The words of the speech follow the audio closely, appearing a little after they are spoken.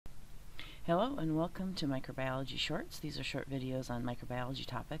Hello and welcome to Microbiology Shorts. These are short videos on microbiology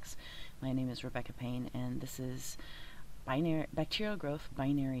topics. My name is Rebecca Payne and this is bacterial growth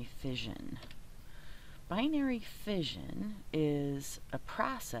binary fission. Binary fission is a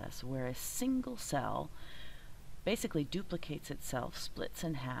process where a single cell basically duplicates itself, splits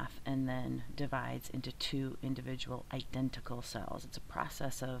in half, and then divides into two individual identical cells. It's a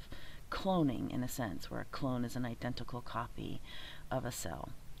process of cloning in a sense, where a clone is an identical copy of a cell.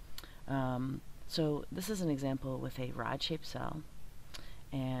 So this is an example with a rod-shaped cell,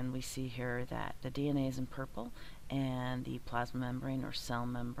 and we see here that the DNA is in purple and the plasma membrane or cell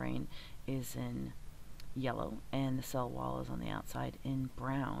membrane is in yellow, and the cell wall is on the outside in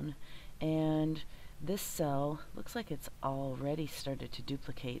brown. And this cell looks like it's already started to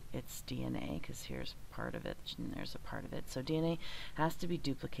duplicate its DNA, because here's part of it and there's a part of it. So DNA has to be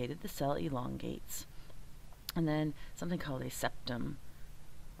duplicated. The cell elongates, and then something called a septum,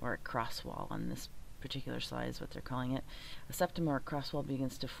 or a crosswall on this particular slide is what they're calling it. A septum or a crosswall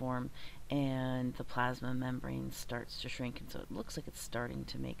begins to form, and the plasma membrane starts to shrink, and so it looks like it's starting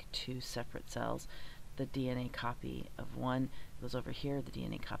to make two separate cells. The DNA copy of one goes over here, the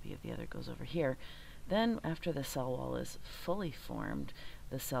DNA copy of the other goes over here. Then after the cell wall is fully formed,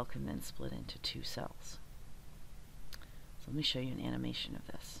 the cell can then split into two cells. So let me show you an animation of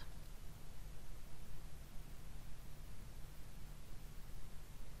this.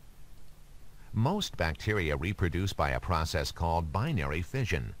 Most bacteria reproduce by a process called binary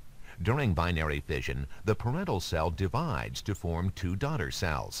fission. During binary fission, the parental cell divides to form two daughter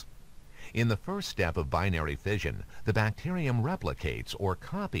cells. In the first step of binary fission, the bacterium replicates or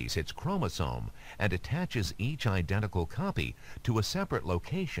copies its chromosome and attaches each identical copy to a separate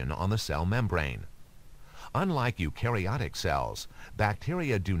location on the cell membrane. Unlike eukaryotic cells,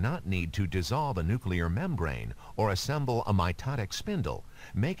 bacteria do not need to dissolve a nuclear membrane or assemble a mitotic spindle,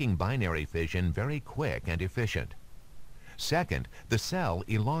 making binary fission very quick and efficient. Second, the cell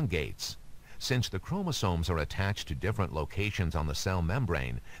elongates. Since the chromosomes are attached to different locations on the cell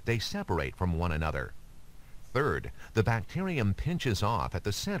membrane, they separate from one another. Third, the bacterium pinches off at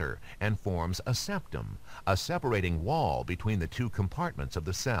the center and forms a septum, a separating wall between the two compartments of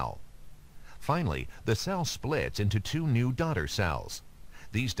the cell. Finally, the cell splits into two new daughter cells.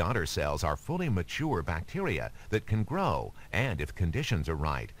 These daughter cells are fully mature bacteria that can grow and, if conditions are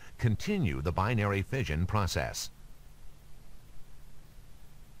right, continue the binary fission process.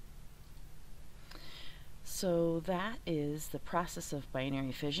 So that is the process of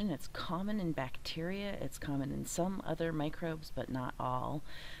binary fission. It's common in bacteria, it's common in some other microbes, but not all.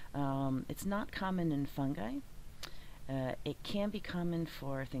 It's not common in fungi. It can be common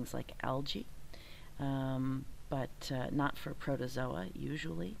for things like algae, but not for protozoa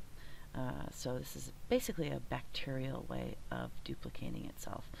usually. So this is basically a bacterial way of duplicating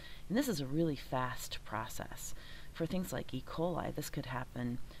itself. And this is a really fast process. For things like E. coli, this could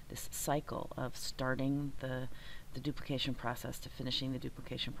happen, this cycle of starting the duplication process to finishing the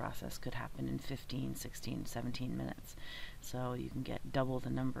duplication process could happen in 15, 16, 17 minutes. So you can get double the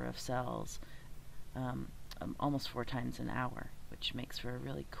number of cells almost 4 times an hour, which makes for a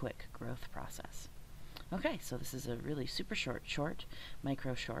really quick growth process. Okay, so this is a really super short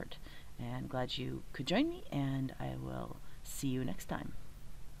micro short, and glad you could join me, and I will see you next time.